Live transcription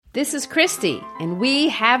This is Christy, and we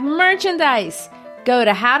have merchandise. Go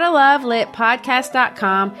to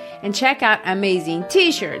howtolovelitpodcast.com and check out amazing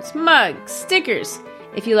t-shirts, mugs, stickers.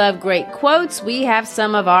 If you love great quotes, we have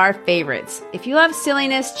some of our favorites. If you love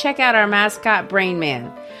silliness, check out our mascot, Brain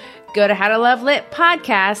Man. Go to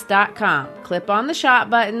howtolovelitpodcast.com, click on the shop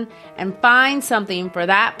button, and find something for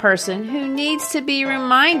that person who needs to be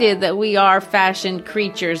reminded that we are fashioned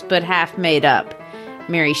creatures but half made up.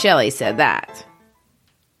 Mary Shelley said that.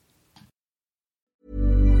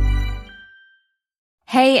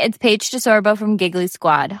 Hey, it's Paige DeSorbo from Giggly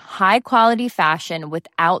Squad. High quality fashion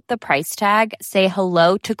without the price tag. Say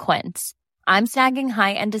hello to Quince. I'm snagging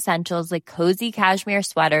high-end essentials like cozy cashmere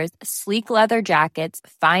sweaters, sleek leather jackets,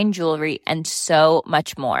 fine jewelry, and so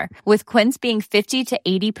much more. With Quince being 50 to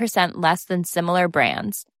 80% less than similar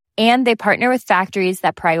brands. And they partner with factories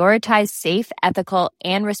that prioritize safe, ethical,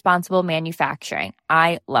 and responsible manufacturing.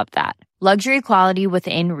 I love that. Luxury quality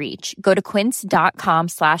within reach. Go to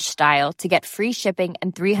quince.com/style to get free shipping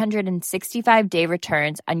and 365-day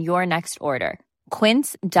returns on your next order.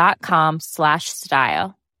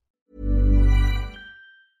 Quince.com/style.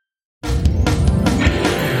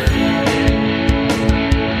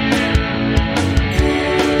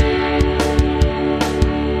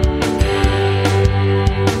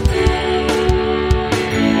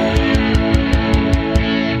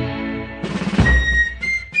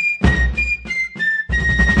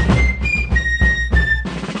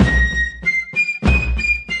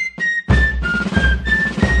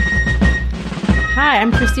 Hi,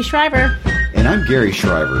 I'm Christy Shriver. And I'm Gary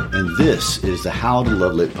Shriver, and this is the How to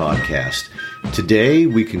Love Lit podcast. Today,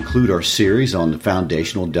 we conclude our series on the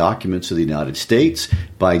foundational documents of the United States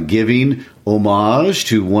by giving homage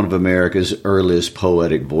to one of America's earliest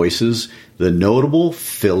poetic voices, the notable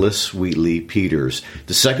Phillis Wheatley Peters,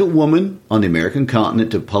 the second woman on the American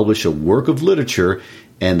continent to publish a work of literature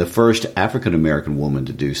and the first African-American woman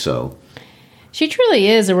to do so. She truly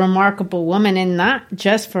is a remarkable woman, and not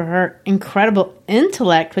just for her incredible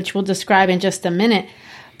intellect, which we'll describe in just a minute,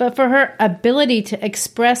 but for her ability to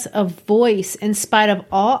express a voice in spite of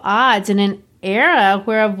all odds in an era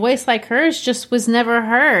where a voice like hers just was never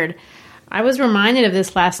heard. I was reminded of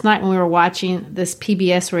this last night when we were watching this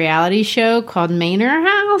PBS reality show called Manor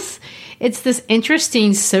House. It's this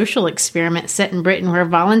interesting social experiment set in Britain where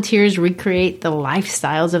volunteers recreate the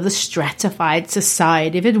lifestyles of the stratified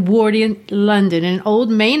society of Edwardian London in an old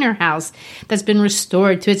manor house that's been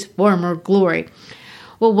restored to its former glory.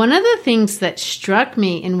 Well, one of the things that struck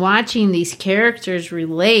me in watching these characters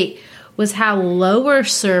relate was how lower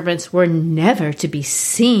servants were never to be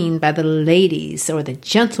seen by the ladies or the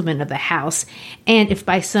gentlemen of the house. And if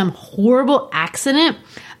by some horrible accident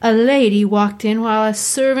a lady walked in while a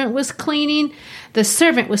servant was cleaning, the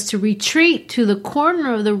servant was to retreat to the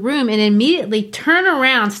corner of the room and immediately turn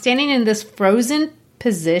around, standing in this frozen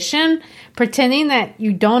position, pretending that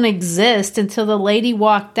you don't exist until the lady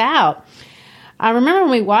walked out. I remember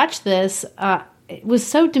when we watched this, it was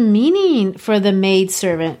so demeaning for the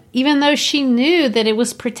maidservant, even though she knew that it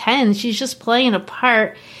was pretend. She's just playing a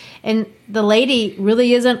part. And the lady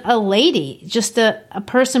really isn't a lady, just a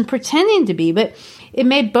person pretending to be. But it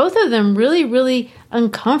made both of them really, really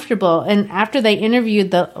uncomfortable. And after they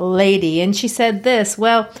interviewed the lady, and she said this,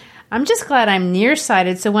 well, I'm just glad I'm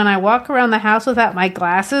nearsighted. So when I walk around the house without my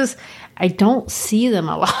glasses, I don't see them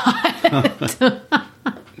a lot.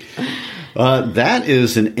 That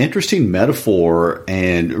is an interesting metaphor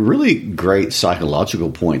and really great psychological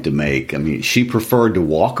point to make. I mean, she preferred to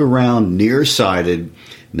walk around nearsighted,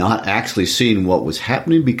 not actually seeing what was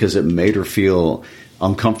happening because it made her feel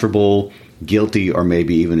uncomfortable, guilty, or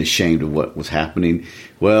maybe even ashamed of what was happening.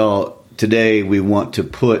 Well, today we want to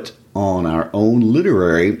put on our own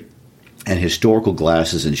literary and historical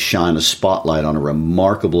glasses and shine a spotlight on a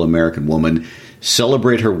remarkable American woman,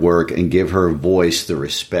 celebrate her work, and give her voice the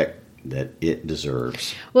respect that it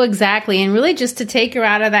deserves. Well, exactly. And really just to take her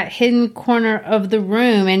out of that hidden corner of the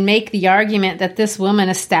room and make the argument that this woman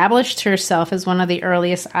established herself as one of the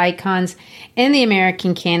earliest icons in the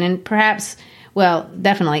American canon, perhaps, well,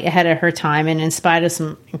 definitely ahead of her time and in spite of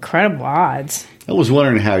some incredible odds. I was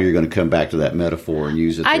wondering how you're going to come back to that metaphor and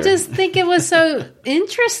use it there. I just think it was so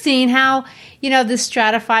interesting how, this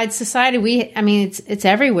stratified society, it's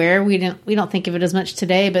everywhere. We don't think of it as much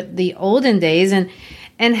today, but the olden days and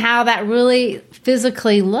how that really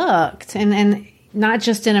physically looked, and not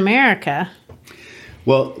just in America.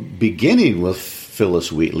 Well, beginning with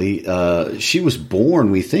Phillis Wheatley, she was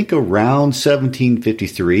born, we think, around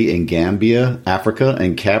 1753 in Gambia, Africa,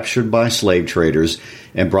 and captured by slave traders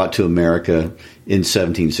and brought to America in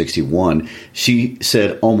 1761. She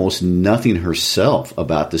said almost nothing herself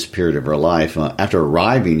about this period of her life. After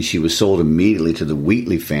arriving, she was sold immediately to the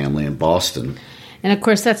Wheatley family in Boston. And of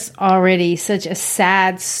course, that's already such a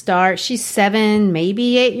sad start. She's 7,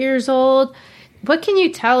 maybe 8 years old. What can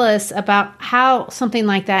you tell us about how something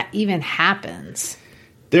like that even happens?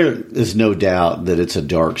 There is no doubt that it's a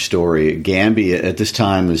dark story. Gambia at this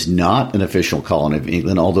time is not an official colony of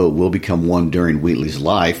England, although it will become one during Wheatley's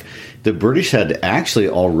life. The British had actually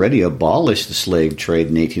already abolished the slave trade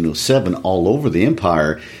in 1807 all over the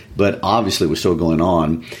empire, but obviously it was still going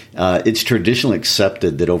on. It's traditionally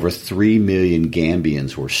accepted that over 3 million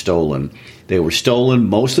Gambians were stolen. They were stolen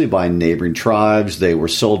mostly by neighboring tribes. They were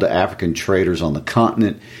sold to African traders on the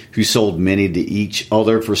continent, who sold many to each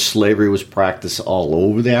other, for slavery was practiced all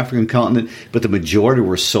over the African continent, but the majority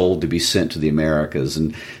were sold to be sent to the Americas.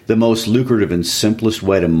 And the most lucrative and simplest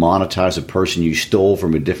way to monetize a person you stole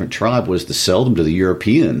from a different tribe was to sell them to the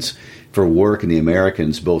Europeans for work in the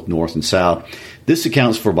Americans, both North and South. This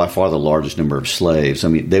accounts for by far the largest number of slaves. I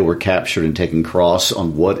mean, they were captured and taken across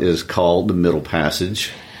on what is called the Middle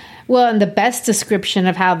Passage. Well, and the best description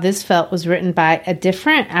of how this felt was written by a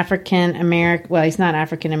different African-American, well, he's not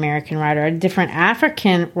African-American writer, a different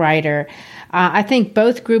African writer. I think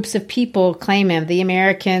both groups of people claim him, the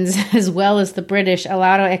Americans as well as the British,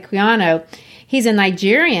 Olaudah Equiano. He's a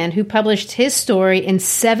Nigerian who published his story in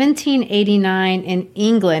 1789 in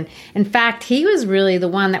England. In fact, he was really the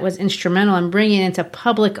one that was instrumental in bringing into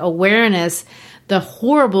public awareness the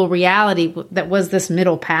horrible reality that was this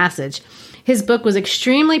Middle Passage. His book was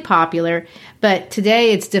extremely popular, but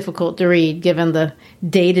today it's difficult to read given the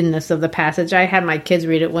datedness of the passage. I had my kids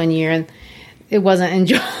read it one year, and it wasn't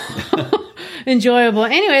enjoyable.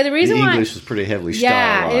 Anyway, the reason why English is pretty heavily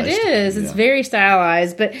stylized. Yeah, it is. It's very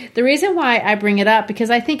stylized. But the reason why I bring it up, because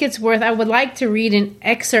I think it's worth, I would like to read an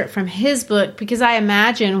excerpt from his book, because I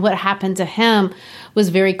imagine what happened to him was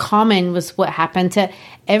very common, was what happened to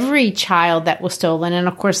every child that was stolen. And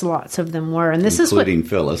of course, lots of them were. And this including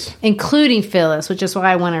Phyllis. Including Phyllis, which is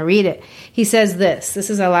why I want to read it. He says this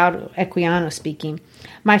is Olaudah Equiano speaking.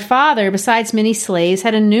 My father, besides many slaves,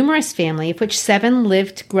 had a numerous family, of which 7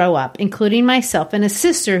 lived to grow up, including myself and a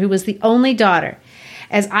sister who was the only daughter.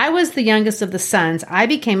 As I was the youngest of the sons, I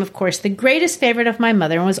became, of course, the greatest favorite of my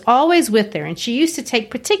mother and was always with her, and she used to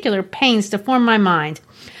take particular pains to form my mind.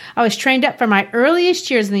 I was trained up from my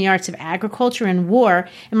earliest years in the arts of agriculture and war,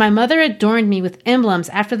 and my mother adorned me with emblems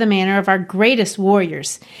after the manner of our greatest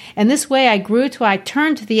warriors. And this way I grew till I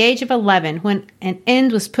turned to the age of 11, when an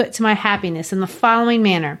end was put to my happiness in the following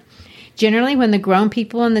manner. Generally, when the grown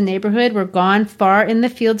people in the neighborhood were gone far in the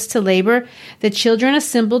fields to labor, the children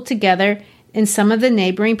assembled together in some of the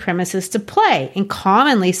neighboring premises to play, and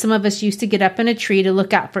commonly some of us used to get up in a tree to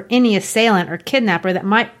look out for any assailant or kidnapper that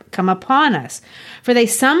might come upon us. For they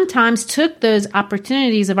sometimes took those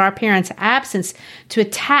opportunities of our parents' absence to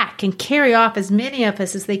attack and carry off as many of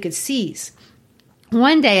us as they could seize.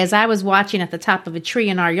 One day, as I was watching at the top of a tree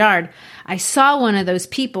in our yard, I saw one of those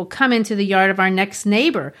people come into the yard of our next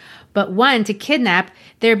neighbor, but one to kidnap,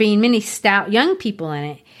 there being many stout young people in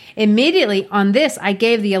it. Immediately on this, I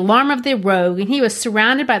gave the alarm of the rogue, and he was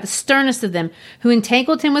surrounded by the sternest of them, who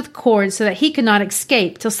entangled him with cords so that he could not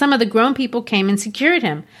escape, till some of the grown people came and secured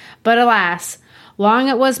him. But alas, long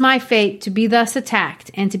it was my fate to be thus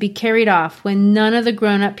attacked, and to be carried off, when none of the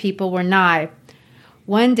grown-up people were nigh.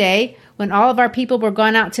 One day, when all of our people were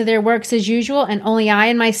gone out to their works as usual, and only I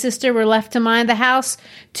and my sister were left to mind the house,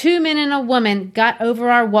 2 men and a woman got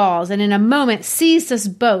over our walls, and in a moment seized us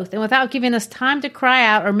both, and without giving us time to cry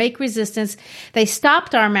out or make resistance, they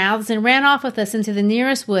stopped our mouths and ran off with us into the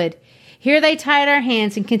nearest wood. Here they tied our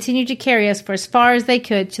hands and continued to carry us for as far as they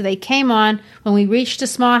could, till they came on when we reached a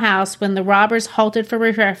small house, when the robbers halted for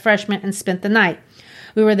refreshment and spent the night.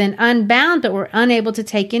 We were then unbound, but were unable to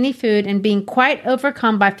take any food, and being quite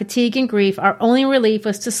overcome by fatigue and grief, our only relief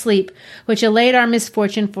was to sleep, which allayed our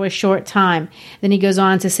misfortune for a short time. Then he goes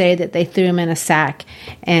on to say that they threw him in a sack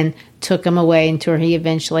and took him away until he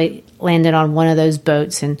eventually landed on one of those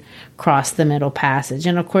boats and crossed the Middle Passage.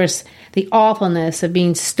 And of course, the awfulness of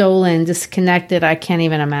being stolen, disconnected, I can't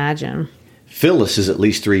even imagine. Phyllis is at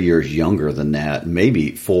least 3 years younger than that,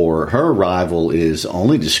 maybe 4. Her arrival is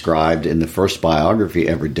only described in the first biography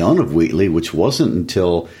ever done of Wheatley, which wasn't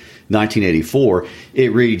until 1984.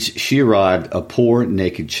 It reads, she arrived a poor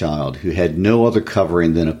naked child who had no other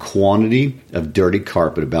covering than a quantity of dirty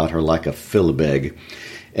carpet about her like a philibeg.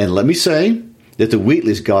 And let me say, that the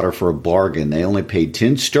Wheatleys got her for a bargain. They only paid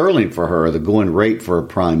 10 sterling for her. The going rate for a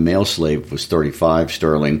prime male slave was 35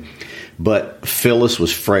 sterling. But Phyllis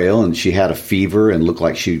was frail, and she had a fever and looked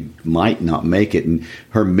like she might not make it. And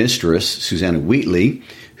her mistress, Susanna Wheatley,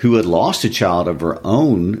 who had lost a child of her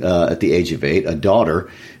own at the age of 8, a daughter,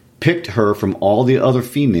 picked her from all the other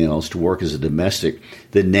females to work as a domestic.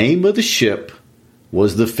 The name of the ship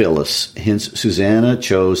was the Phyllis. Hence, Susanna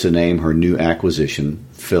chose to name her new acquisition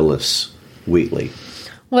Phyllis Wheatley.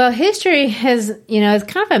 Well, history has, it's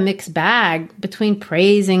kind of a mixed bag between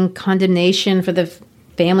praise and condemnation for the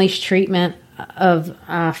family's treatment of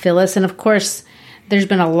Phyllis. And of course, there's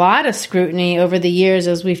been a lot of scrutiny over the years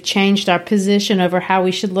as we've changed our position over how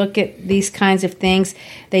we should look at these kinds of things.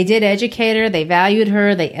 They did educate her, they valued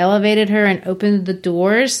her, they elevated her and opened the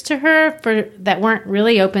doors to her that weren't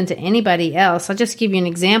really open to anybody else. I'll just give you an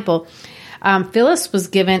example. Phyllis was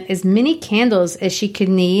given as many candles as she could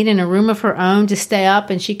need in a room of her own to stay up,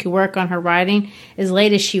 and she could work on her writing as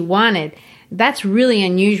late as she wanted. That's really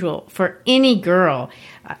unusual for any girl.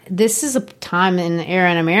 This is a time in the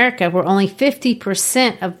era in America where only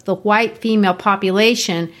 50% of the white female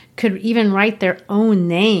population could even write their own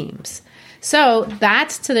names. So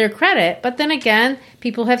that's to their credit. But then again,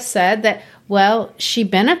 people have said that, well, she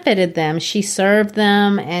benefited them. She served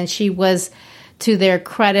them, and she was, to their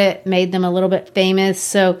credit, made them a little bit famous.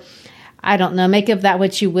 So I don't know. Make of that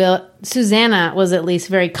what you will. Susanna was at least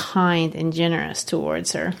very kind and generous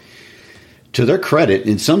towards her. To their credit,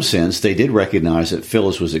 in some sense, they did recognize that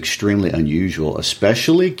Phyllis was extremely unusual,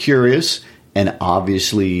 especially curious and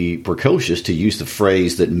obviously precocious, to use the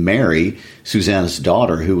phrase that Mary, Susanna's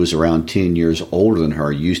daughter, who was around 10 years older than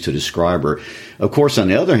her, used to describe her. Of course, on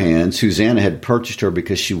the other hand, Susanna had purchased her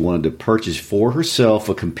because she wanted to purchase for herself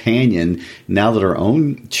a companion now that her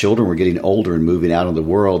own children were getting older and moving out of the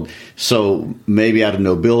world. So maybe out of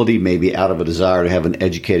nobility, maybe out of a desire to have an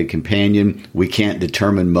educated companion. We can't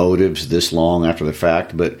determine motives this long after the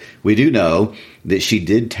fact, but we do know that she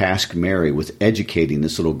did task Mary with educating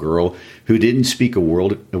this little girl who didn't speak a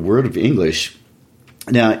word of English.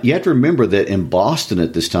 Now, you have to remember that in Boston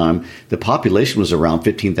at this time, the population was around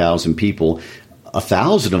 15,000 people.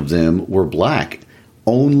 1,000 of them were black.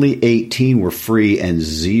 Only 18 were free and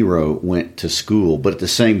 0 went to school. But at the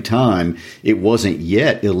same time, it wasn't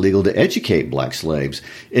yet illegal to educate black slaves.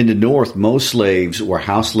 In the North, most slaves were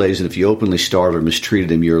house slaves, and if you openly starved or mistreated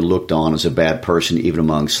them, you were looked on as a bad person, even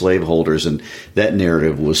among slaveholders. And that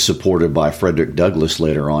narrative was supported by Frederick Douglass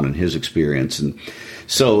later on in his experience. And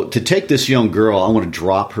so to take this young girl, I want to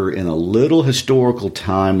drop her in a little historical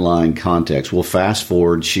timeline context. We'll fast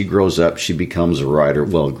forward. She grows up. She becomes a writer.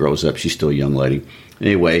 Well, grows up. She's still a young lady.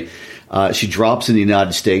 Anyway, she drops in the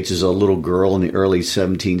United States as a little girl in the early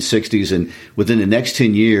 1760s. And within the next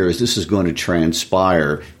 10 years, this is going to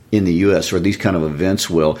transpire in the U.S., or these kind of events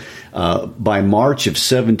will. By March of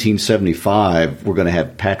 1775, we're going to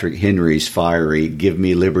have Patrick Henry's fiery "Give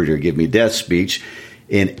Me Liberty or Give Me Death" speech.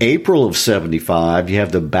 In April of 75, you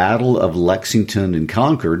have the Battle of Lexington and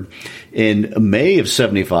Concord. In May of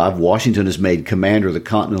 75, Washington is made commander of the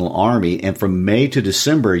Continental Army. And from May to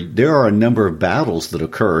December, there are a number of battles that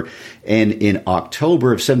occur. And in October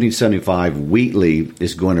of 1775, Wheatley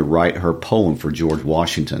is going to write her poem for George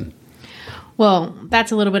Washington. Well,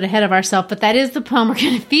 that's a little bit ahead of ourselves, but that is the poem we're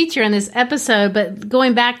going to feature in this episode. But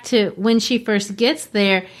going back to when she first gets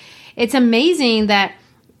there, it's amazing that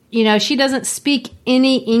she doesn't speak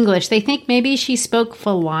any English. They think maybe she spoke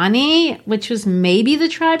Fulani, which was maybe the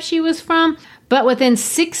tribe she was from. But within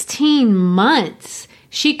 16 months,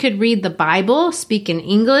 she could read the Bible, speak in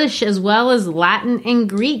English, as well as Latin and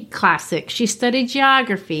Greek classics. She studied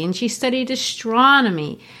geography and she studied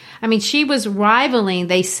astronomy. I mean, she was rivaling,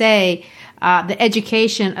 they say, the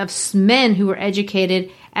education of men who were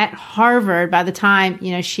educated at Harvard by the time,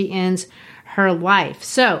 she ends her life.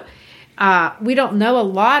 So we don't know a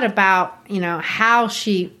lot about, how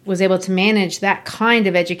she was able to manage that kind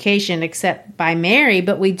of education except by Mary.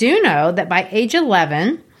 But we do know that by age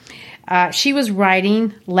 11, she was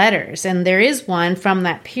writing letters. And there is one from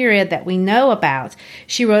that period that we know about.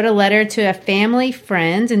 She wrote a letter to a family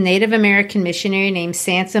friend, a Native American missionary named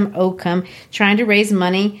Sansom Occom, trying to raise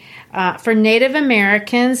money for Native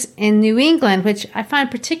Americans in New England, which I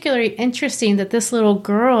find particularly interesting that this little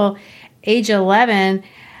girl, age 11,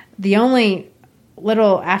 the only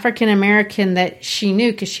little African American that she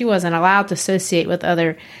knew, because she wasn't allowed to associate with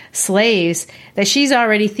other slaves, that she's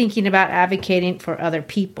already thinking about advocating for other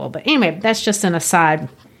people. But anyway, that's just an aside.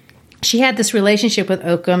 She had this relationship with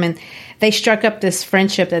Occom, and they struck up this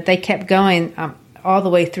friendship that they kept going all the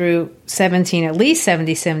way through at least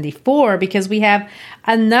 74, because we have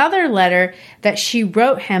another letter that she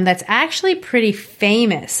wrote him that's actually pretty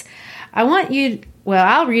famous. I'll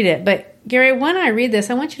read it, but Gary, when I read this,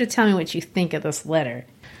 I want you to tell me what you think of this letter.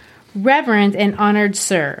 Reverend and honored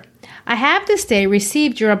sir, I have this day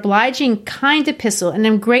received your obliging, kind epistle, and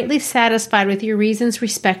am greatly satisfied with your reasons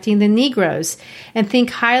respecting the Negroes, and think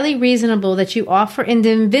highly reasonable that you offer in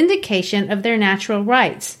the vindication of their natural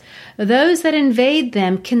rights. Those that invade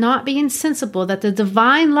them cannot be insensible that the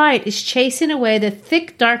divine light is chasing away the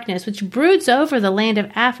thick darkness which broods over the land of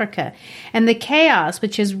Africa, and the chaos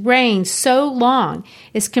which has reigned so long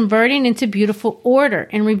is converting into beautiful order,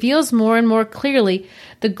 and reveals more and more clearly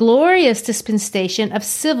the glorious dispensation of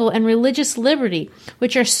civil and religious liberty,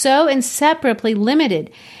 which are so inseparably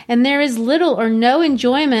limited, and there is little or no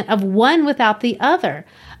enjoyment of one without the other.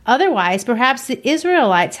 Otherwise, perhaps the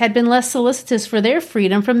Israelites had been less solicitous for their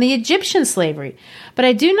freedom from the Egyptian slavery. But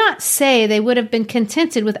I do not say they would have been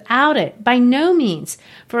contented without it, by no means.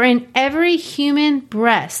 For in every human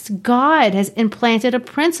breast, God has implanted a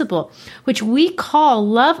principle, which we call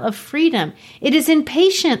love of freedom. It is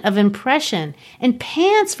impatient of impression, and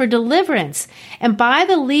pants for deliverance. And by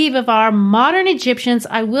the leave of our modern Egyptians,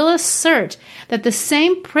 I will assert that the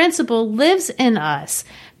same principle lives in us.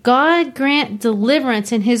 God grant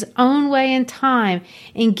deliverance in his own way and time,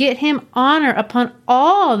 and get him honor upon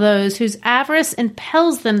all those whose avarice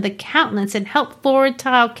impels them the countenance and help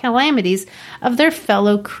foretell calamities of their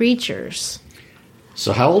fellow creatures.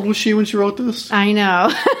 So how old was she when she wrote this? I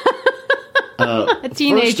know. A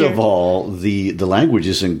teenager. First of all, the language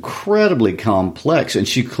is incredibly complex, and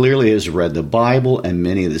she clearly has read the Bible and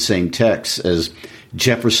many of the same texts as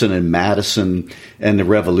Jefferson and Madison and the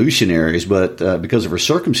revolutionaries, but because of her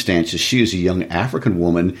circumstances, she as a young African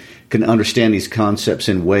woman can understand these concepts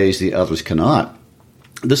in ways the others cannot.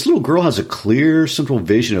 This little girl has a clear central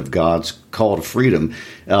vision of God's call to freedom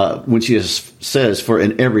when she says, for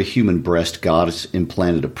in every human breast God has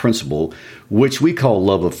implanted a principle, which we call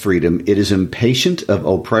love of freedom. It is impatient of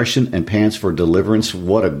oppression and pants for deliverance.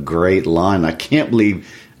 What a great line. I can't believe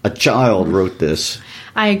a child wrote this.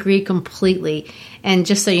 I agree completely. And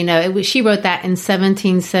just so you know, she wrote that in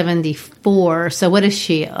 1774. So what is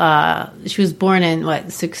she? She was born in,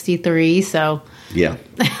 63? So yeah.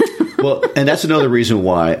 Well, and that's another reason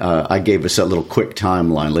why I gave us that little quick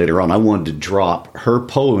timeline later on. I wanted to drop her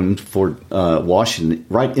poem for Washington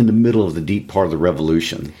right in the middle of the deep part of the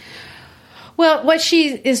Revolution. Well, what she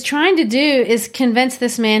is trying to do is convince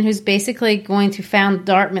this man who's basically going to found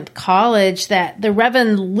Dartmouth College that the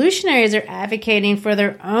revolutionaries are advocating for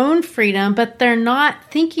their own freedom, but they're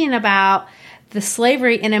not thinking about the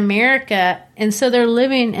slavery in America, and so they're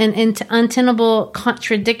living in untenable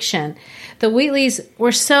contradiction. The Wheatleys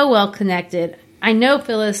were so well connected. I know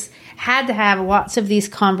Phyllis had to have lots of these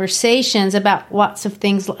conversations about lots of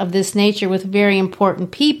things of this nature with very important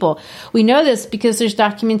people. We know this because there's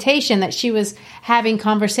documentation that she was having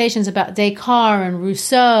conversations about Descartes and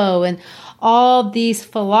Rousseau and all these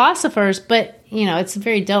philosophers, but, it's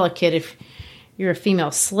very delicate if you're a female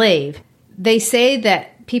slave. They say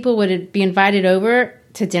that people would be invited over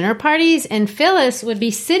to dinner parties, and Phyllis would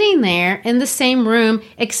be sitting there in the same room,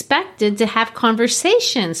 expected to have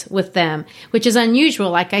conversations with them, which is unusual.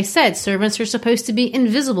 Like I said, servants are supposed to be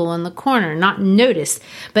invisible in the corner, not noticed,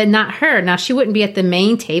 but not her. Now, she wouldn't be at the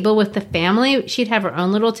main table with the family. She'd have her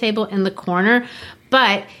own little table in the corner,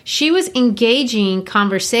 but she was engaging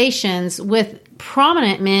conversations with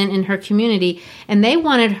prominent men in her community, and they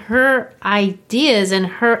wanted her ideas and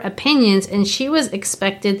her opinions, and she was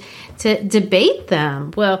expected to debate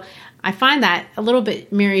them. Well, I find that a little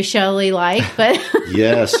bit Mary Shelley-like, but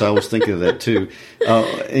yes, I was thinking of that too.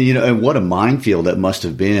 And what a minefield that must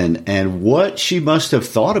have been, and what she must have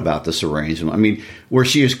thought about this arrangement. I mean, where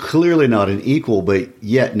she is clearly not an equal, but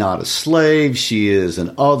yet not a slave. She is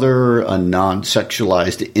an other, a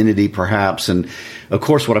non-sexualized entity, perhaps. And of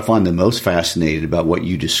course, what I find the most fascinating about what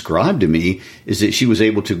you described to me is that she was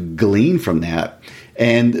able to glean from that,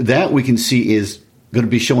 and that we can see is going to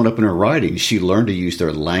be showing up in her writing. She learned to use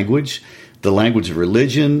their language, the language of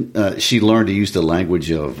religion. She learned to use the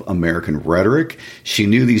language of American rhetoric. She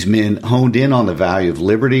knew these men honed in on the value of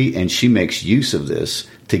liberty, and she makes use of this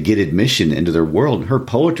to get admission into their world. Her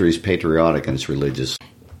poetry is patriotic and it's religious.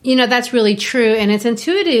 That's really true, and it's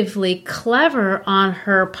intuitively clever on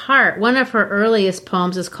her part. One of her earliest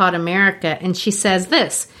poems is called America, and she says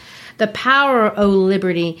this: "The power, O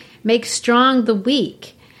liberty, makes strong the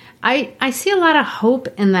weak." I see a lot of hope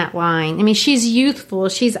in that line. I mean, she's youthful,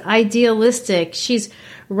 she's idealistic, she's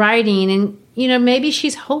writing, and, maybe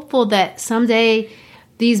she's hopeful that someday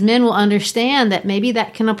these men will understand that maybe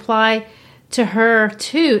that can apply to her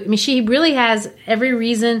too. I mean, she really has every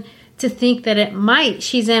reason to think that it might.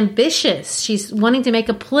 She's ambitious. She's wanting to make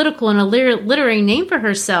a political and a literary name for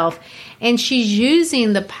herself. And she's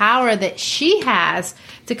using the power that she has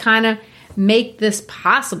to kind of make this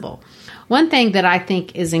possible. One thing that I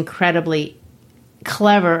think is incredibly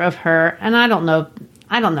clever of her, and I don't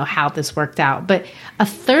know how this worked out, but a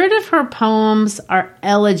third of her poems are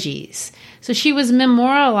elegies. So she was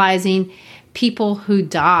memorializing people who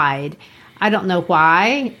died. I don't know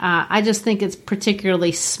why. I just think it's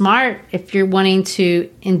particularly smart. If you're wanting to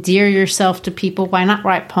endear yourself to people, why not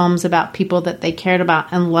write poems about people that they cared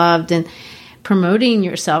about and loved, and promoting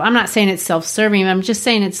yourself? I'm not saying it's self-serving. I'm just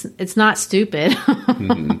saying it's not stupid.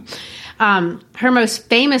 Mm-hmm. Her most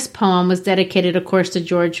famous poem was dedicated, of course, to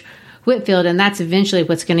George Whitefield, and that's eventually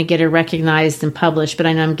what's going to get her recognized and published, but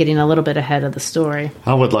I know I'm getting a little bit ahead of the story.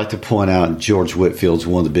 I would like to point out George Whitefield's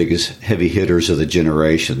one of the biggest heavy hitters of the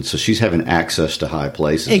generation, so she's having access to high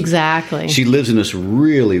places. Exactly. She lives in this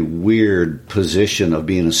really weird position of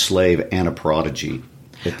being a slave and a prodigy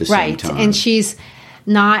at the same time. Right, and she's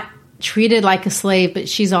not treated like a slave, but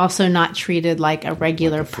she's also not treated like a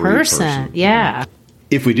regular person. Yeah.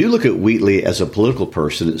 If we do look at Wheatley as a political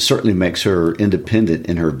person, it certainly makes her independent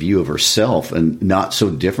in her view of herself and not so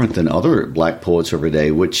different than other black poets of her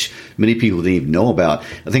day, which many people didn't even know about.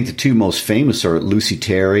 I think the two most famous are Lucy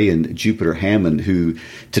Terry and Jupiter Hammond, who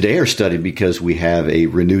today are studied because we have a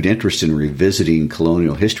renewed interest in revisiting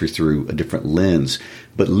colonial history through a different lens.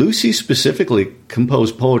 But Lucy specifically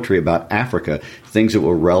composed poetry about Africa, things that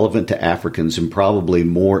were relevant to Africans and probably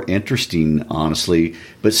more interesting, honestly.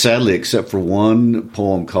 But sadly, except for one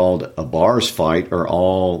poem called A Bars Fight, are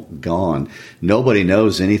all gone. Nobody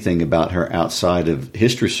knows anything about her outside of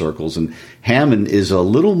history circles. And Hammond is a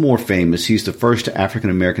little more famous. He's the first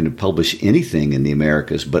African-American to publish anything in the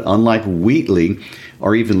Americas. But unlike Wheatley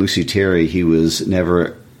or even Lucy Terry, he was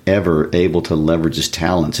never ever able to leverage his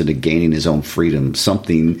talents into gaining his own freedom,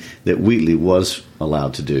 something that Wheatley was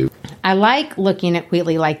allowed to do. I like looking at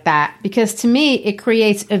Wheatley like that because to me it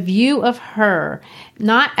creates a view of her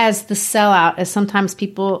not as the sellout as sometimes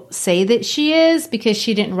people say that she is, because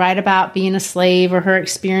she didn't write about being a slave or her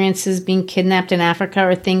experiences being kidnapped in Africa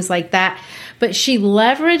or things like that, but she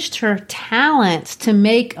leveraged her talents to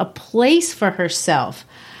make a place for herself.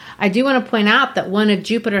 I do want to point out that one of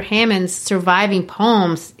Jupiter Hammond's surviving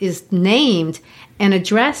poems is named and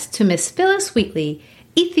addressed to Miss Phyllis Wheatley,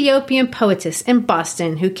 Ethiopian poetess in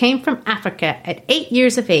Boston who came from Africa at 8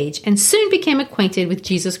 years of age and soon became acquainted with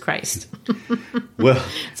Jesus Christ. Well,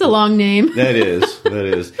 it's a long name. That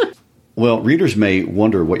is. Well, readers may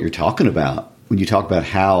wonder what you're talking about when you talk about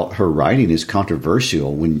how her writing is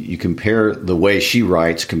controversial, when you compare the way she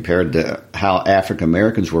writes compared to how African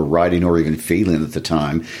Americans were writing or even feeling at the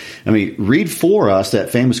time. I mean, read for us that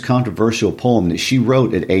famous controversial poem that she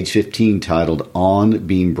wrote at age 15 titled On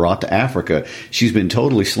Being Brought to Africa. She's been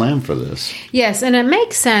totally slammed for this. Yes, and it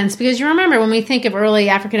makes sense because you remember when we think of early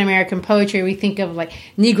African American poetry, we think of like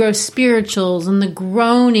Negro spirituals and the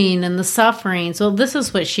groaning and the suffering. So this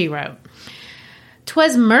is what she wrote.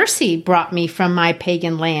 "'Twas mercy brought me from my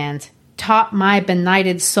pagan land, taught my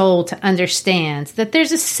benighted soul to understand that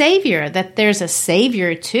there's a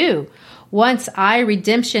Savior too. Once I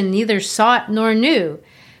redemption neither sought nor knew.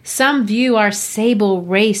 Some view our sable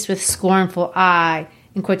race with scornful eye,"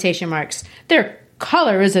 in quotation marks. "Their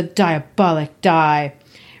color is a diabolic dye.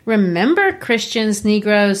 Remember, Christians,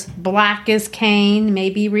 Negroes, black as Cain, may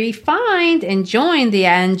be refined and join the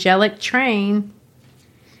angelic train."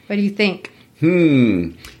 What do you think?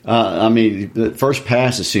 I mean, the first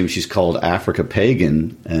pass assumes she's called Africa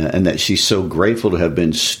pagan and that she's so grateful to have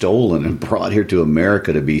been stolen and brought here to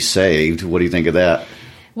America to be saved. What do you think of that?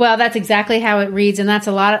 Well, that's exactly how it reads, and that's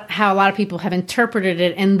how a lot of people have interpreted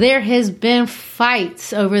it. And there has been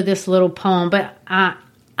fights over this little poem, but I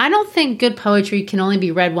don't think good poetry can only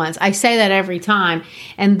be read once. I say that every time.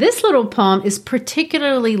 And this little poem is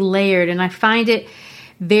particularly layered, and I find it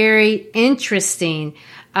very interesting.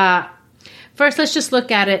 First, let's just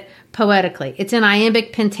look at it poetically. It's in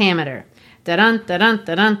iambic pentameter. Da-dun, da-dun,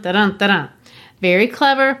 da-dun, da-dun, da-dun. Very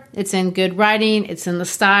clever. It's in good writing. It's in the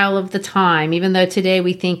style of the time, even though today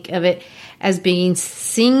we think of it as being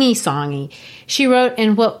singy-songy. She wrote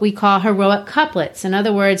in what we call heroic couplets. In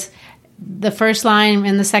other words, the first line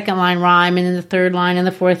and the second line rhyme, and then the third line and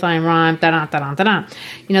the fourth line rhyme. Da-dun, da-dun, da-dun.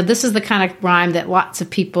 You know, this is the kind of rhyme that lots of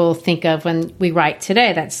people think of when we write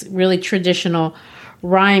today. That's really traditional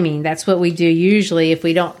rhyming. That's what we do usually if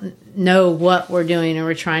we don't know what we're doing and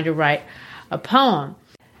we're trying to write a poem.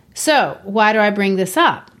 So why do I bring this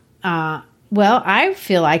up? Well, I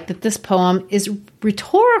feel like that this poem is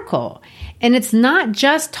rhetorical, and it's not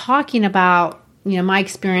just talking about, my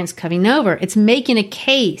experience coming over. It's making a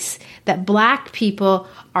case that Black people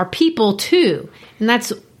are people too. And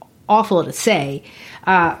that's awful to say.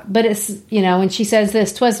 But it's, when she says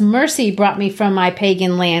this, "'Twas mercy brought me from my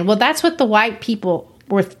pagan land." Well, that's what the white people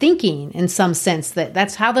were thinking in some sense.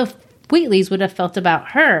 That's how the Wheatleys would have felt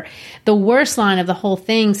about her. The worst line of the whole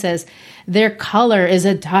thing says, "Their color is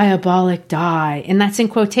a diabolic dye." And that's in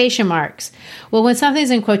quotation marks. Well, when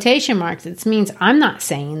something's in quotation marks, it means I'm not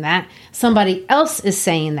saying that. Somebody else is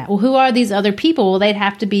saying that. Well, who are these other people? Well, they'd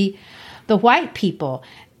have to be the white people.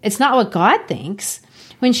 It's not what God thinks.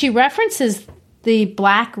 When she references the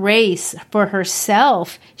Black race for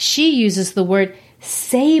herself, she uses the word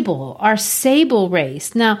sable, our sable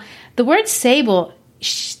race. Now, the word sable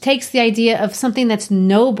takes the idea of something that's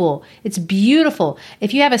noble. It's beautiful.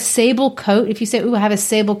 If you have a sable coat, if you say, "Ooh, I have a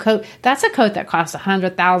sable coat," that's a coat that costs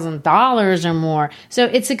 $100,000 or more. So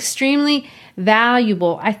it's extremely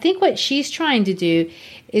valuable. I think what she's trying to do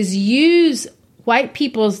is use white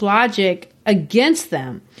people's logic against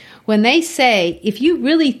them. When they say, if you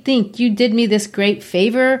really think you did me this great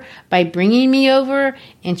favor by bringing me over,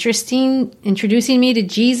 introducing me to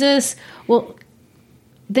Jesus, well,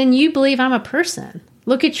 then you believe I'm a person.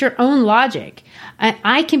 Look at your own logic.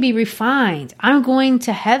 I can be refined. I'm going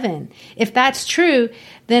to heaven. If that's true,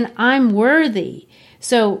 then I'm worthy.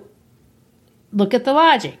 So look at the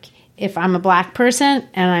logic. If I'm a Black person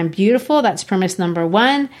and I'm beautiful, that's premise number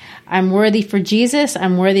one. I'm worthy for Jesus.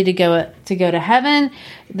 I'm worthy to go to heaven.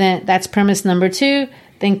 Then that's premise number two.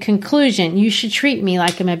 Then conclusion, you should treat me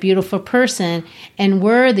like I'm a beautiful person and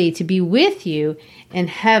worthy to be with you in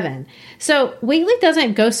heaven. So Wheatley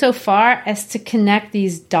doesn't go so far as to connect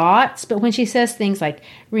these dots, but when she says things like,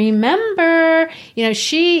 remember,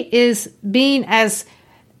 she is being as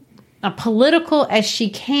political as she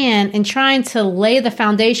can and trying to lay the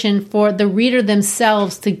foundation for the reader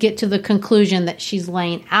themselves to get to the conclusion that she's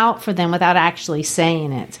laying out for them without actually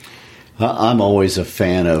saying it. I'm always a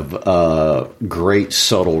fan of great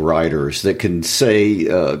subtle writers that can say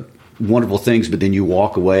wonderful things, but then you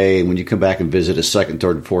walk away, and when you come back and visit a second,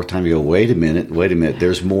 third, and fourth time, you go, wait a minute,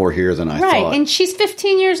 there's more here than I thought. Right, and she's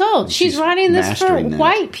 15 years old. She's writing this for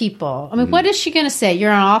white people. I mean, what is she going to say?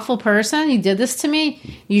 You're an awful person? You did this to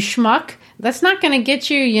me? You schmuck? That's not going to get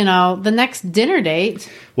you, the next dinner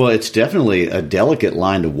date. Well, it's definitely a delicate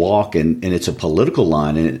line to walk, and it's a political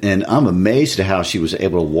line. And I'm amazed at how she was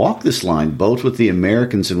able to walk this line, both with the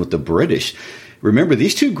Americans and with the British. Remember,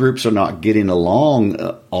 these two groups are not getting along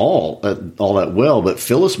all that well, but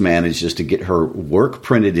Phyllis manages to get her work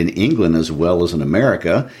printed in England as well as in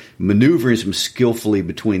America, maneuvering them skillfully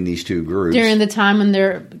between these two groups. During the time when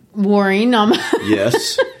they're warring.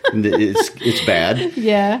 Yes, it's bad.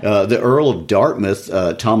 Yeah. The Earl of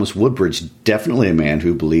Dartmouth, Thomas Woodbridge, definitely a man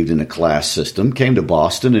who believed in a class system, came to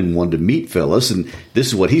Boston and wanted to meet Phyllis, and this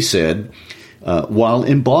is what he said. While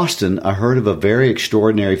in Boston, I heard of a very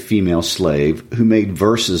extraordinary female slave who made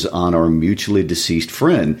verses on our mutually deceased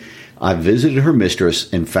friend. I visited her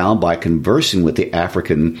mistress and found by conversing with the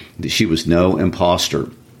African that she was no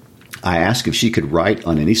impostor. I asked if she could write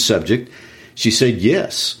on any subject. She said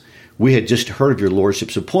yes. We had just heard of your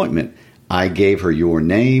lordship's appointment. I gave her your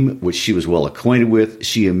name, which she was well acquainted with.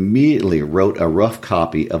 She immediately wrote a rough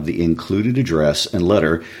copy of the included address and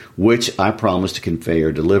letter, which I promised to convey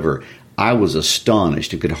or deliver. I was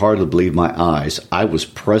astonished and could hardly believe my eyes. I was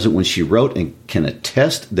present when she wrote and can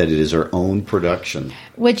attest that it is her own production.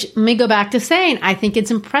 Which, let me go back to saying, I think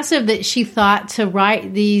it's impressive that she thought to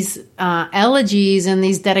write these elegies and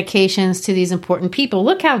these dedications to these important people.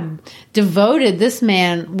 Look how devoted this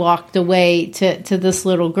man walked away to this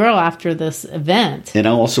little girl after this event. And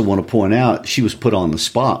I also want to point out, she was put on the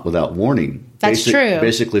spot without warning. That's true.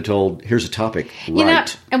 Basically told, here's a topic,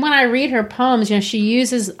 right. And when I read her poems, she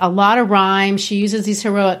uses a lot of rhymes. She uses these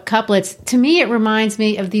heroic couplets. To me, it reminds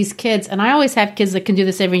me of these kids, and I always have kids that can do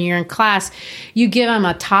this every year in class. You give them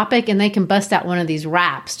a topic, and they can bust out one of these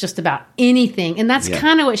raps just about anything. And that's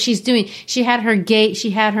kind of what she's doing. She had her gait.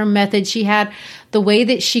 She had her method. She had the way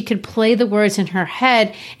that she could play the words in her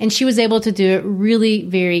head, and she was able to do it really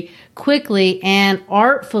very quickly and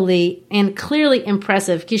artfully and clearly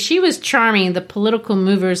impressive because she was charming the political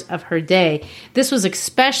movers of her day. This was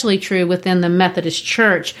especially true within the Methodist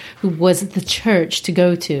Church, who was the church to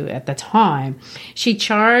go to at the time. She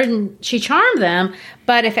charmed them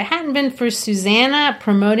But if it hadn't been for Susanna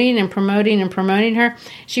promoting her,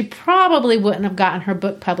 she probably wouldn't have gotten her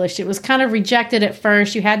book published. It was kind of rejected at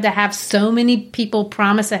first. You had to have so many people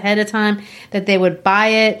promise ahead of time that they would buy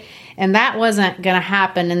it. And that wasn't going to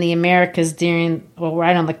happen in the Americas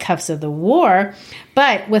right on the cuffs of the war.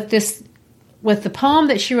 But with the poem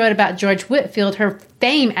that she wrote about George Whitefield, her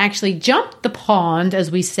fame actually jumped the pond, as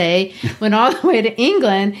we say, went all the way to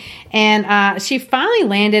England. And she finally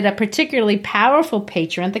landed a particularly powerful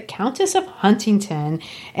patron, the Countess of Huntington.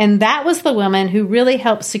 And that was the woman who really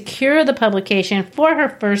helped secure the publication for her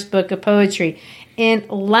first book of poetry in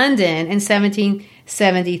London in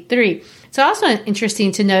 1773. It's also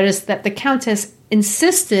interesting to notice that the Countess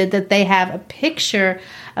insisted that they have a picture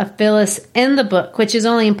of Phyllis in the book, which is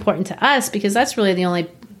only important to us because that's really the only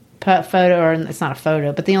photo, or it's not a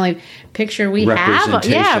photo, but the only picture we have.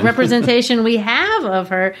 Yeah, representation we have of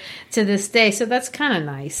her to this day. So that's kind of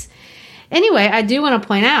nice. Anyway, I do want to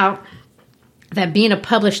point out that being a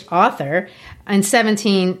published author in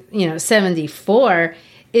 1774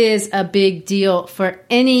 is a big deal for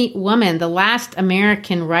any woman. The last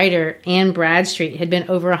American writer, Anne Bradstreet, had been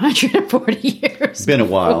over 140 years. It's been a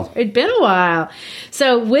while. It'd been a while.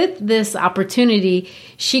 So with this opportunity,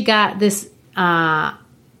 she got this,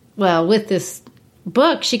 with this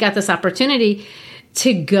book, she got this opportunity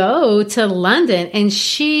to go to London, and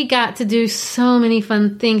she got to do so many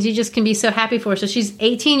fun things. You just can be so happy for her. So she's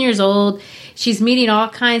 18 years old. She's meeting all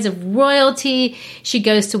kinds of royalty. She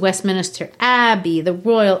goes to Westminster Abbey, the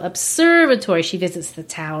Royal Observatory. She visits the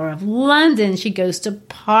Tower of London. She goes to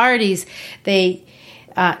parties. They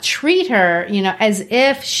treat her, as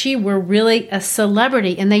if she were really a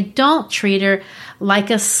celebrity, and they don't treat her like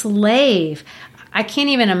a slave. I can't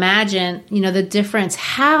even imagine, the difference,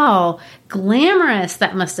 how glamorous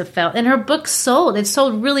that must have felt. And her book sold. It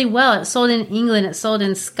sold really well. It sold in England. It sold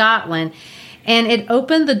in Scotland. And it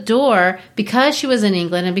opened the door, because she was in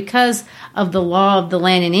England and because of the law of the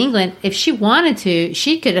land in England, if she wanted to,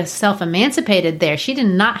 she could have self-emancipated there. She did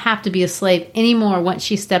not have to be a slave anymore once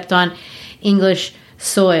she stepped on English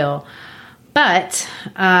soil. But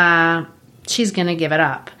she's going to give it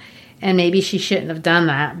up. And maybe she shouldn't have done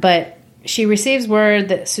that. But she receives word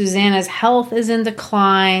that Susanna's health is in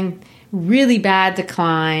decline, really bad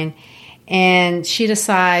decline, and she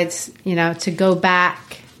decides, to go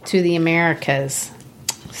back to the Americas,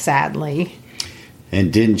 sadly.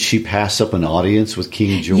 And didn't she pass up an audience with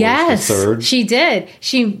King George III? Yes, she did.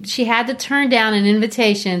 She had to turn down an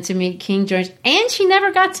invitation to meet King George, and she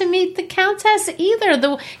never got to meet the Countess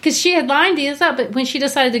either, because she had lined these up, but when she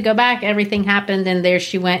decided to go back, everything happened, and there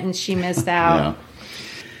she went, and she missed out. Yeah.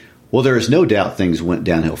 Well, there is no doubt things went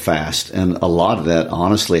downhill fast, and a lot of that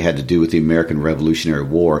honestly had to do with the American Revolutionary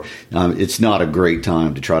War. It's not a great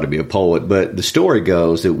time to try to be a poet, but the story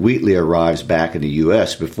goes that Wheatley arrives back in the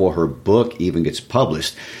U.S. before her book even gets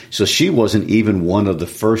published, so she wasn't even one of the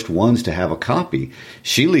first ones to have a copy.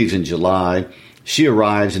 She leaves in July. She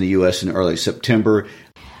arrives in the U.S. in early September.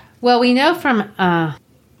 Well, we know from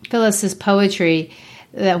Phyllis's poetry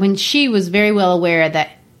that when she was very well aware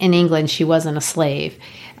that in England she wasn't a slave.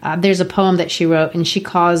 There's a poem that she wrote, and she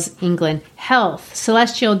calls England health,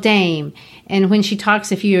 celestial dame. And when she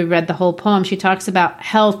talks, if you read the whole poem, she talks about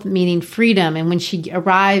health meaning freedom. And when she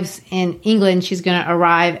arrives in England, she's going to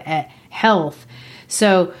arrive at health.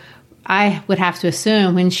 So I would have to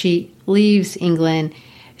assume when she leaves England,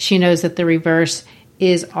 she knows that the reverse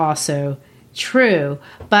is also true.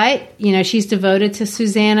 But, she's devoted to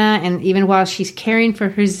Susanna, and even while she's caring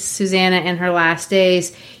for Susanna in her last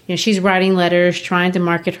days, she's writing letters, trying to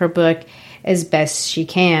market her book as best she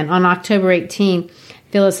can. On October 18,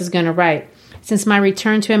 Phyllis is going to write, "Since my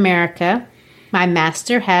return to America, my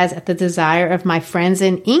master has, at the desire of my friends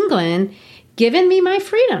in England, given me my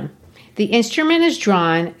freedom. The instrument is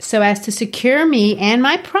drawn so as to secure me and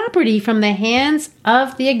my property from the hands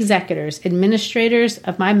of the executors, administrators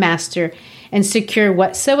of my master, and secure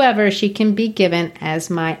whatsoever she can be given as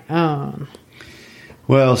my own."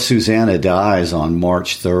 Well, Susanna dies on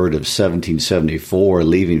March 3rd of 1774,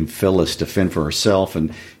 leaving Phyllis to fend for herself,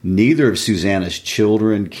 and neither of Susanna's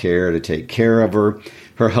children care to take care of her.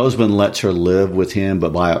 Her husband lets her live with him,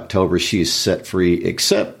 but by October she is set free,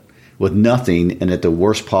 except with nothing and at the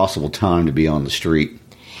worst possible time to be on the street.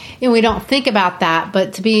 And we don't think about that,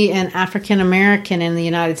 but to be an African American in the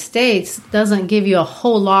United States doesn't give you a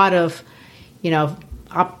whole lot of,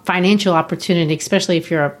 financial opportunity, especially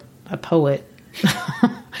if you're a poet.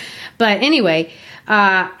 But anyway,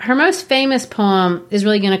 her most famous poem is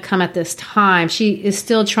really going to come at this time. She is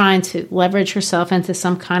still trying to leverage herself into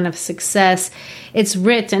some kind of success. It's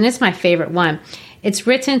written, it's my favorite one. It's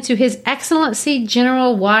written to His Excellency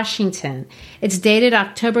General Washington. It's dated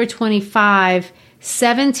October 25,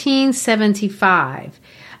 1775.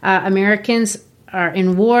 Americans are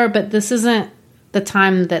in war, but this isn't the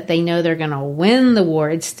time that they know they're going to win the war.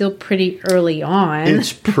 It's still pretty early on.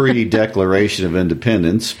 It's pre-Declaration of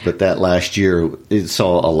Independence, but that last year it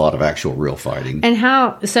saw a lot of actual real fighting. And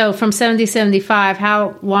so from 1775,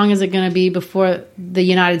 how long is it going to be before the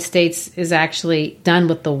United States is actually done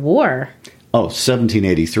with the war?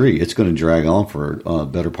 1783. It's going to drag on for a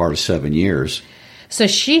better part of 7 years. So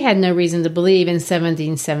she had no reason to believe in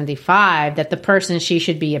 1775 that the person she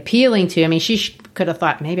should be appealing to, I mean, she could have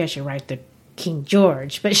thought, maybe I should write to King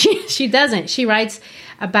George, but she doesn't. She writes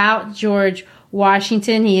about George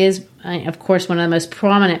Washington. He is, of course, one of the most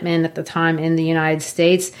prominent men at the time in the United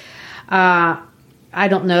States. I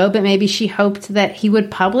don't know, but maybe she hoped that he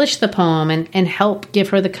would publish the poem and help give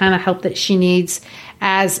her the kind of help that she needs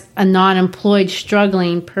as a non-employed,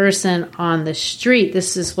 struggling person on the street.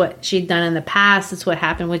 This is what she'd done in the past. It's what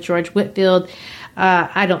happened with George Whitefield.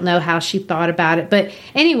 I don't know how she thought about it. But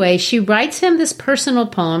anyway, she writes him this personal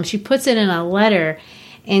poem. She puts it in a letter,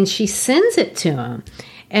 and she sends it to him.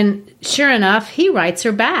 And sure enough, he writes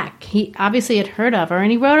her back. He obviously had heard of her,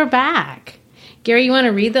 and he wrote her back. Gary, you want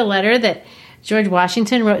to read the letter that George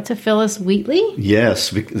Washington wrote to Phillis Wheatley?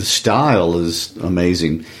 Yes, the style is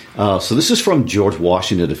amazing. So this is from George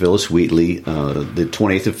Washington to Phillis Wheatley, the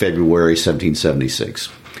 28th of February, 1776.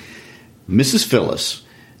 Mrs. Phillis,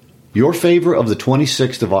 your favor of the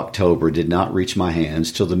 26th of October did not reach my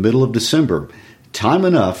hands till the middle of December. Time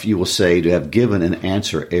enough, you will say, to have given an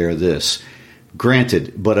answer ere this.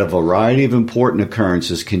 Granted, but a variety of important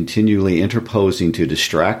occurrences continually interposing to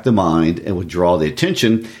distract the mind and withdraw the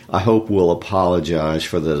attention, I hope will apologize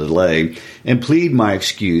for the delay and plead my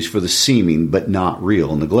excuse for the seeming but not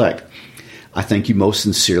real neglect. I thank you most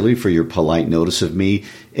sincerely for your polite notice of me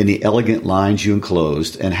in the elegant lines you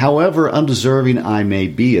enclosed, and however undeserving I may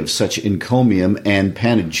be of such encomium and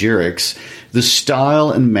panegyrics, the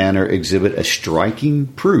style and manner exhibit a striking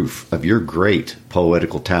proof of your great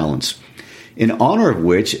poetical talents. In honor of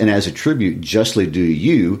which, and as a tribute justly due to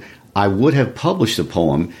you, I would have published the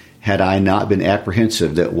poem had I not been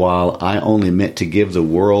apprehensive that while I only meant to give the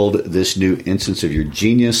world this new instance of your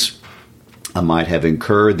genius, I might have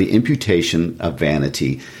incurred the imputation of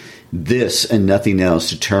vanity. This and nothing else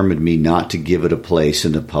determined me not to give it a place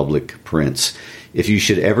in the public prints. If you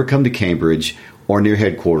should ever come to Cambridge or near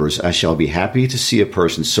headquarters, I shall be happy to see a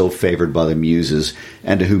person so favored by the muses,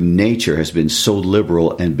 and to whom nature has been so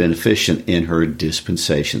liberal and beneficent in her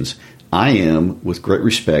dispensations. I am, with great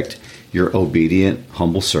respect, your obedient,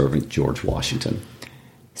 humble servant, George Washington.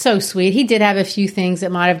 So sweet. He did have a few things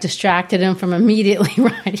that might have distracted him from immediately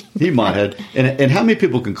writing. He might have. And how many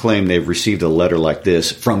people can claim they've received a letter like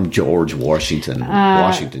this from George Washington?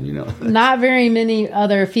 Not very many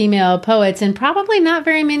other female poets, and probably not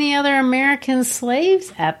very many other American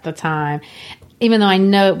slaves at the time. Even though I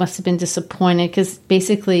know it must have been disappointed, because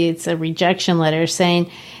basically it's a rejection letter saying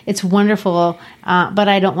it's wonderful, but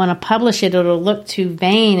I don't want to publish it. It'll look too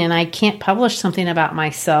vain, and I can't publish something about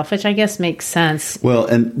myself, which I guess makes sense. Well,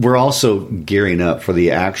 and we're also gearing up for the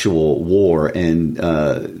actual war, and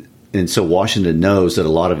so Washington knows that a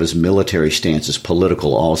lot of his military stance is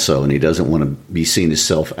political also, and he doesn't want to be seen as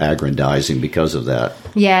self-aggrandizing because of that.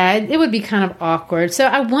 Yeah, it would be kind of awkward. So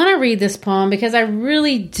I want to read this poem because I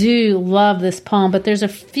really do love this poem, but there's a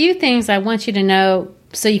few things I want you to know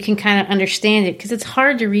so you can kind of understand it, because it's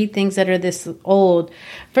hard to read things that are this old.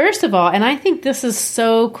 First of all, and I think this is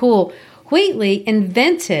so cool, Wheatley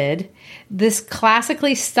invented this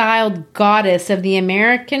classically styled goddess of the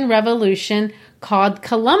American Revolution called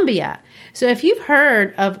Columbia. So if you've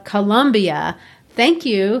heard of Columbia, thank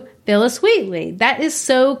you, Phillis Wheatley. That is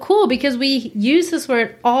so cool, because we use this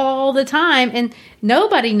word all the time and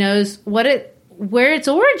nobody knows where its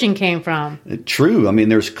origin came from. True. I mean,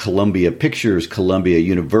 there's Columbia Pictures, Columbia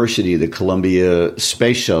University, the Columbia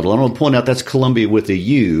Space Shuttle. I want to point out that's Columbia with a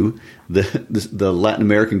U. The Latin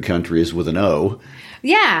American country is with an O.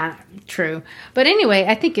 Yeah, true. But anyway,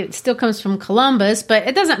 I think it still comes from Columbus, but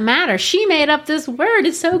it doesn't matter. She made up this word.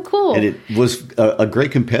 It's so cool. And it was a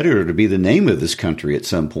great competitor to be the name of this country at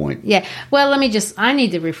some point. Yeah. Well, I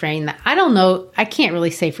need to refrain that. I don't know. I can't really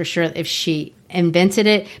say for sure if she invented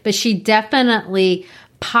it, but she definitely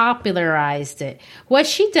popularized it. What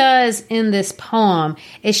she does in this poem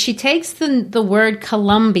is she takes the word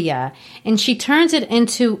Columbia and she turns it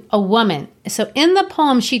into a woman. So in the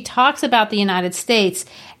poem, she talks about the United States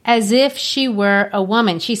as if she were a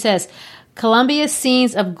woman. She says, Columbia's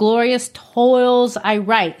scenes of glorious toils I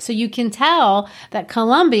write. So you can tell that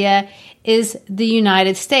Columbia is the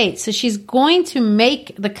United States. So she's going to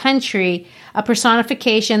make the country a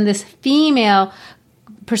personification, this female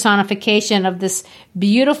personification of this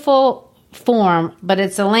beautiful form, but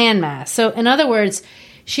it's a landmass. So in other words,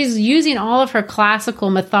 she's using all of her classical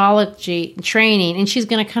mythology training, and she's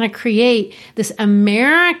going to kind of create this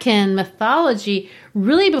American mythology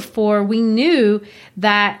really before we knew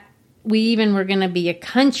that we even were going to be a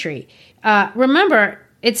country. Remember,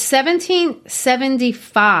 it's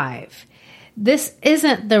 1775. This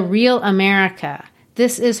isn't the real America.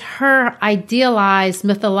 This is her idealized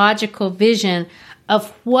mythological vision of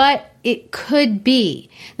what it could be.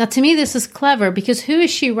 Now, to me, this is clever because who is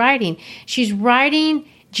she writing? She's writing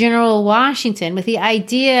General Washington with the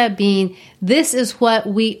idea being, this is what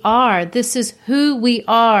we are. This is who we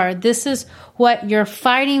are. This is what you're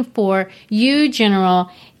fighting for. You, General,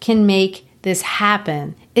 can make this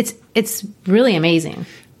happen. It's really amazing.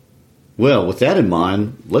 Well, with that in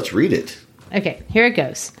mind, let's read it. Okay, here it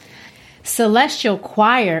goes. Celestial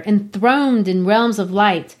choir enthroned in realms of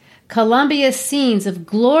light, Columbia's scenes of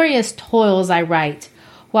glorious toils I write.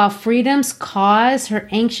 While freedom's cause her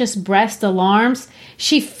anxious breast alarms,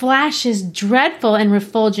 she flashes dreadful and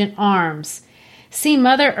refulgent arms. See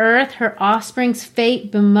Mother Earth her offspring's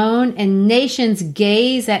fate bemoan, and nations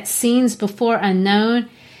gaze at scenes before unknown.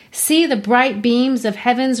 See the bright beams of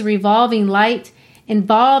heaven's revolving light,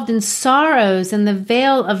 involved in sorrows in the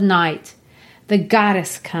veil of night. The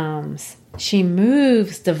goddess comes. She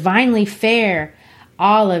moves divinely fair.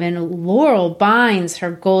 Olive and laurel binds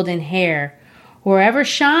her golden hair. Wherever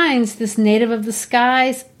shines this native of the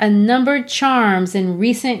skies, unnumbered charms and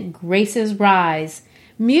recent graces rise.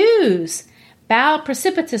 Muse, bow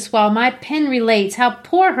precipitous while my pen relates how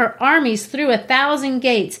pour her armies through 1,000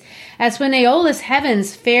 gates, as when Aeolus'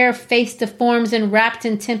 heavens fair face deforms, enwrapped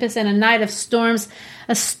in tempest and a night of storms,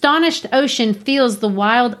 astonished ocean feels the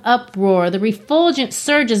wild uproar, the refulgent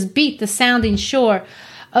surges beat the sounding shore.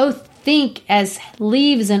 Oh, think as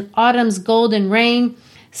leaves in autumn's golden rain,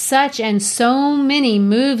 such and so many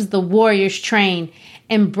moves the warrior's train,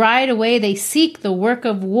 and bright away they seek the work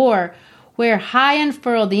of war, where high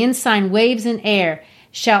unfurled the ensign waves in air.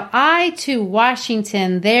 Shall I to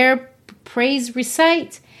Washington their praise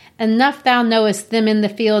recite? Enough thou knowest them in the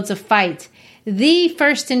fields of fight. Thee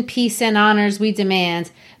first in peace and honors we demand,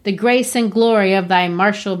 the grace and glory of thy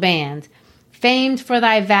martial band. Famed for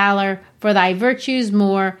thy valor, for thy virtues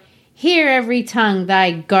more, hear every tongue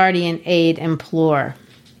thy guardian aid implore.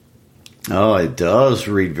 Oh, it does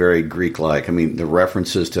read very Greek-like. I mean, the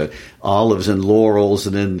references to olives and laurels,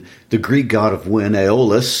 and then the Greek god of wind,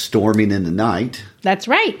 Aeolus, storming in the night. That's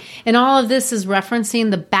right. And all of this is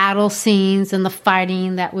referencing the battle scenes and the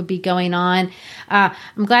fighting that would be going on.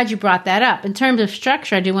 I'm glad you brought that up. In terms of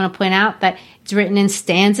structure, I do want to point out that it's written in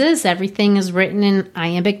stanzas. Everything is written in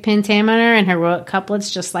iambic pentameter and heroic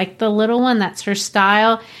couplets, just like the little one. That's her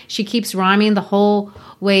style. She keeps rhyming the whole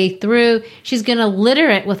way through. She's going to litter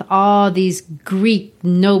it with all these Greek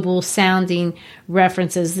noble sounding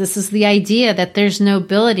references. This is the idea that there's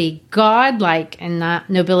nobility, godlike and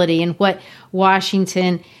not nobility, in what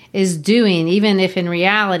Washington is doing, even if in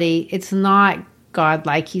reality it's not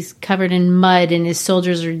godlike. He's covered in mud and his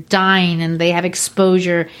soldiers are dying and they have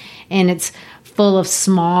exposure and it's full of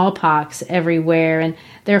smallpox everywhere and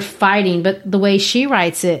they're fighting. But the way she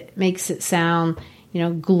writes it makes it sound,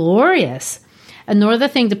 glorious. Another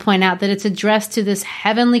thing to point out that it's addressed to this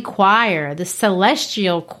heavenly choir, the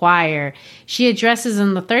celestial choir. She addresses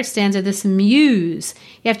in the third stanza this muse.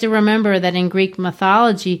 You have to remember that in Greek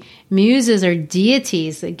mythology, muses are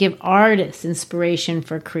deities that give artists inspiration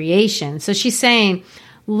for creation. So she's saying,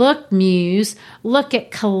 look, muse, look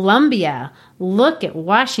at Columbia, look at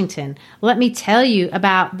Washington. Let me tell you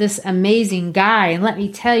about this amazing guy, and let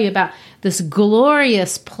me tell you about this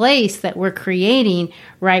glorious place that we're creating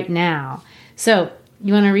right now. So,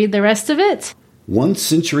 you want to read the rest of it? 1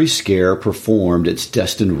 century scare performed its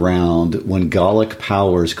destined round when Gallic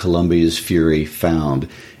powers Columbia's fury found.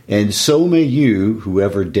 And so may you,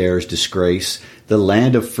 whoever dares disgrace the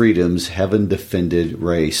land of freedom's heaven-defended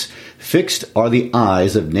race. Fixed are the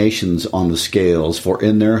eyes of nations on the scales, for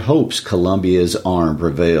in their hopes Columbia's arm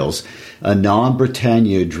prevails. Anon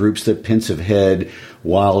Britannia droops the pensive head,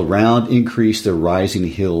 while round increase the rising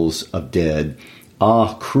hills of dead.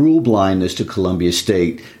 Ah, cruel blindness to Columbia's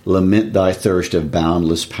state, lament thy thirst of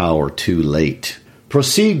boundless power too late.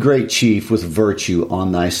 Proceed, great chief, with virtue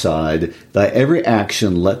on thy side. Thy every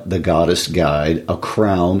action let the goddess guide. A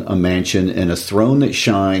crown, a mansion, and a throne that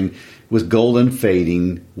shine, with golden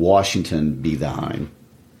fading, Washington be thine.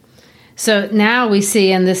 So now we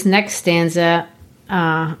see in this next stanza,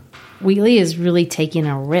 Wheatley is really taking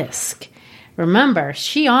a risk. Remember,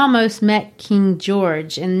 she almost met King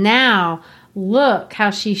George, and now look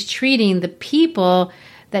how she's treating the people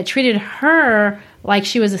that treated her like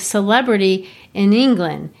she was a celebrity in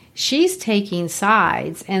England. She's taking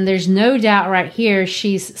sides, and there's no doubt right here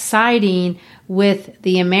she's siding with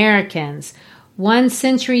the Americans. 1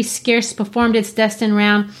 century scarce performed its destined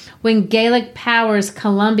round when Gaelic powers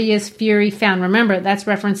Columbia's fury found. Remember, that's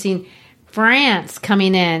referencing France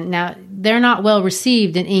coming in. Now, they're not well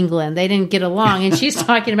received in England. They didn't get along. And she's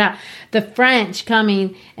talking about the French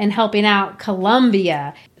coming and helping out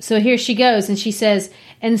Columbia. So here she goes, and she says,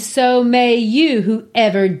 "And so may you,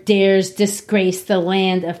 whoever dares disgrace the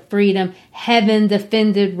land of freedom,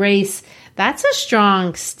 heaven-defended race." That's a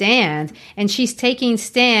strong stand. And she's taking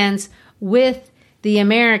stands with the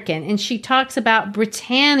American. And she talks about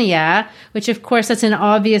Britannia, which, of course, that's an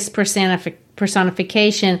obvious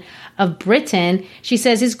personification of Britain. She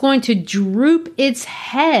says is going to droop its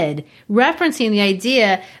head, referencing the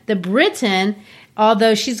idea that Britain,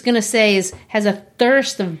 although she's going to say has a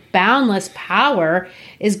thirst of boundless power,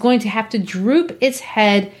 is going to have to droop its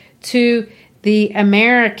head to the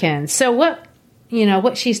Americans. So what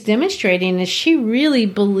she's demonstrating is she really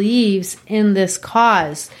believes in this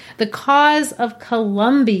cause, the cause of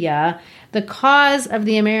Columbia, the cause of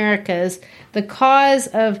the Americas, the cause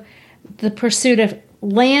of the pursuit of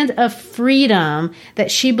land of freedom that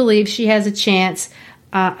she believes she has a chance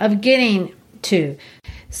of getting to.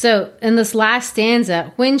 So in this last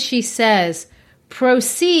stanza, when she says,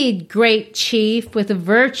 "Proceed, great chief, with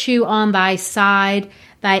virtue on thy side,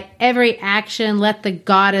 thy every action let the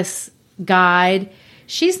goddess guide,"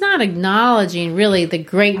 she's not acknowledging really the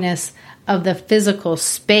greatness of the physical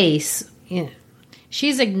space.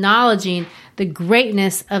 She's acknowledging the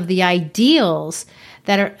greatness of the ideals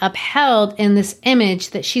that are upheld in this image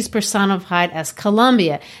that she's personified as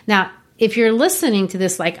Columbia. Now, if you're listening to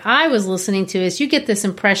this like I was listening to this, you get this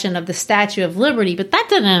impression of the Statue of Liberty, but that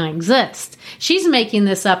didn't exist. She's making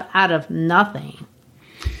this up out of nothing.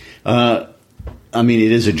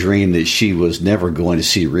 It is a dream that she was never going to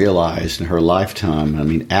see realized in her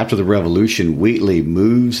lifetime. After the Revolution, Wheatley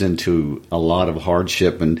moves into a lot of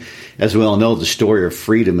hardship. And as we all know, the story of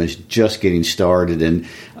freedom is just getting started. And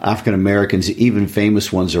African Americans, even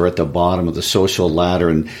famous ones, are at the bottom of the social ladder.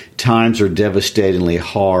 And times are devastatingly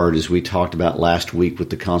hard, as we talked about last week with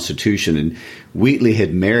the Constitution. And Wheatley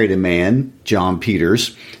had married a man, John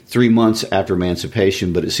Peters, 3 months after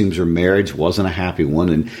emancipation, but it seems her marriage wasn't a happy one,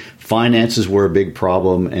 and finances were a big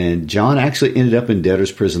problem, and John actually ended up in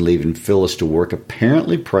debtor's prison, leaving Phyllis to work,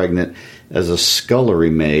 apparently pregnant, as a scullery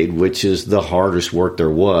maid, which is the hardest work there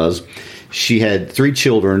was. She had 3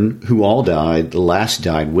 children who all died. The last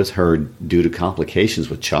died with her due to complications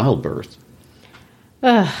with childbirth.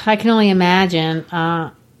 I can only imagine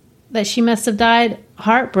that she must have died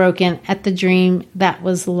heartbroken at the dream that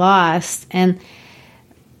was lost. And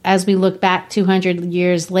as we look back 200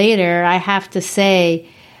 years later, I have to say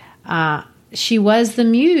she was the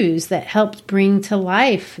muse that helped bring to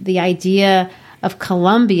life the idea of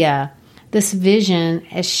Columbia, this vision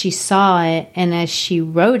as she saw it and as she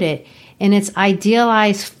wrote it in its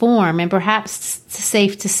idealized form. And perhaps it's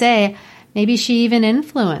safe to say maybe she even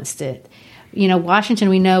influenced it. Washington,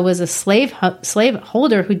 we know, was a slave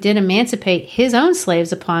holder who did emancipate his own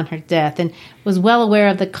slaves upon her death and was well aware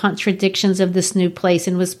of the contradictions of this new place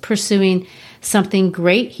and was pursuing something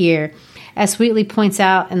great here. As Wheatley points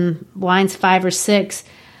out in lines 5 or 6,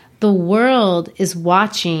 the world is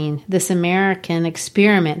watching this American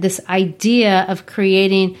experiment, this idea of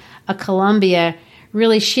creating a Columbia.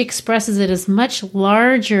 Really, she expresses it as much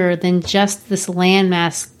larger than just this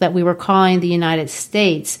landmass that we were calling the United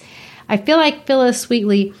States. I feel like Phyllis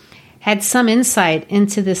Wheatley had some insight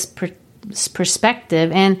into this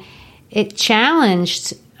perspective, and it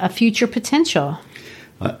challenged a future potential.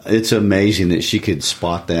 It's amazing that she could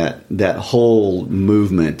spot that whole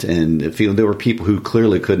movement and feel there were people who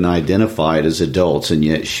clearly couldn't identify it as adults, and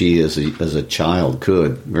yet she, as a child,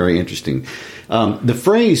 could. Very interesting. The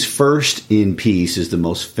phrase "first in peace" is the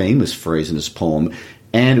most famous phrase in this poem.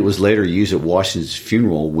 And it was later used at Washington's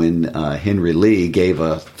funeral when Henry Lee gave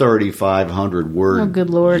a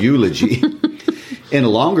 3,500-word eulogy. In a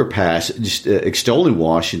longer passage extolling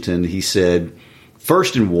Washington, he said,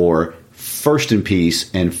 "First in war, first in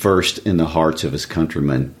peace, and first in the hearts of his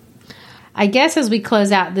countrymen." I guess as we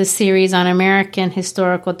close out this series on American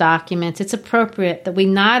historical documents, it's appropriate that we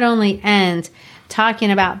not only end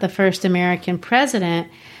talking about the first American president,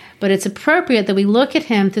 but it's appropriate that we look at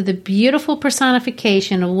him through the beautiful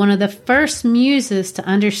personification of one of the first muses to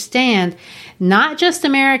understand not just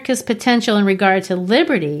America's potential in regard to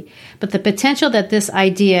liberty, but the potential that this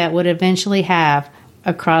idea would eventually have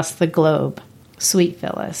across the globe. Sweet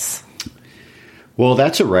Phyllis. Well,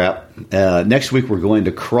 that's a wrap. Next week, we're going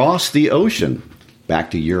to cross the ocean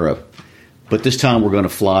back to Europe. But this time we're going to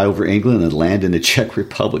fly over England and land in the Czech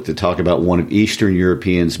Republic to talk about one of Eastern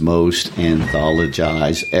Europeans' most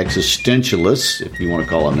anthologized existentialists, if you want to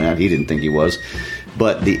call him that. He didn't think he was.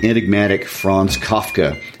 But the enigmatic Franz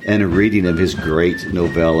Kafka and a reading of his great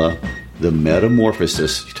novella, The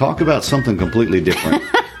Metamorphosis. Talk about something completely different.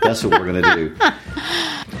 That's what we're going to do.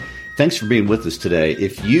 Thanks for being with us today.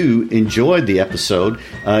 If you enjoyed the episode,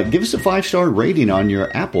 give us a 5-star rating on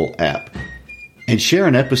your Apple app. And share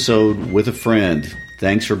an episode with a friend.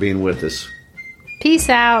 Thanks for being with us. Peace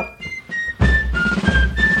out.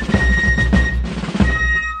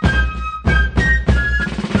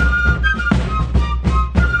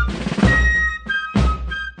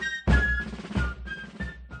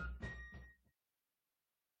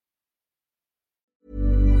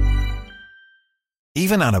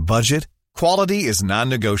 Even on a budget, quality is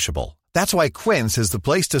non-negotiable. That's why Quince is the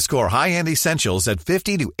place to score high-end essentials at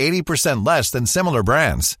 50 to 80% less than similar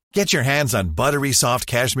brands. Get your hands on buttery soft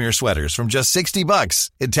cashmere sweaters from just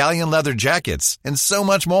 $60, Italian leather jackets, and so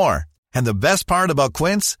much more. And the best part about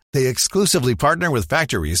Quince, they exclusively partner with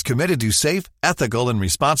factories committed to safe, ethical, and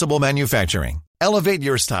responsible manufacturing. Elevate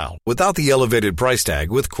your style without the elevated price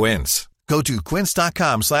tag with Quince. Go to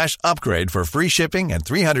quince.com/upgrade for free shipping and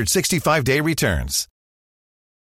 365-day returns.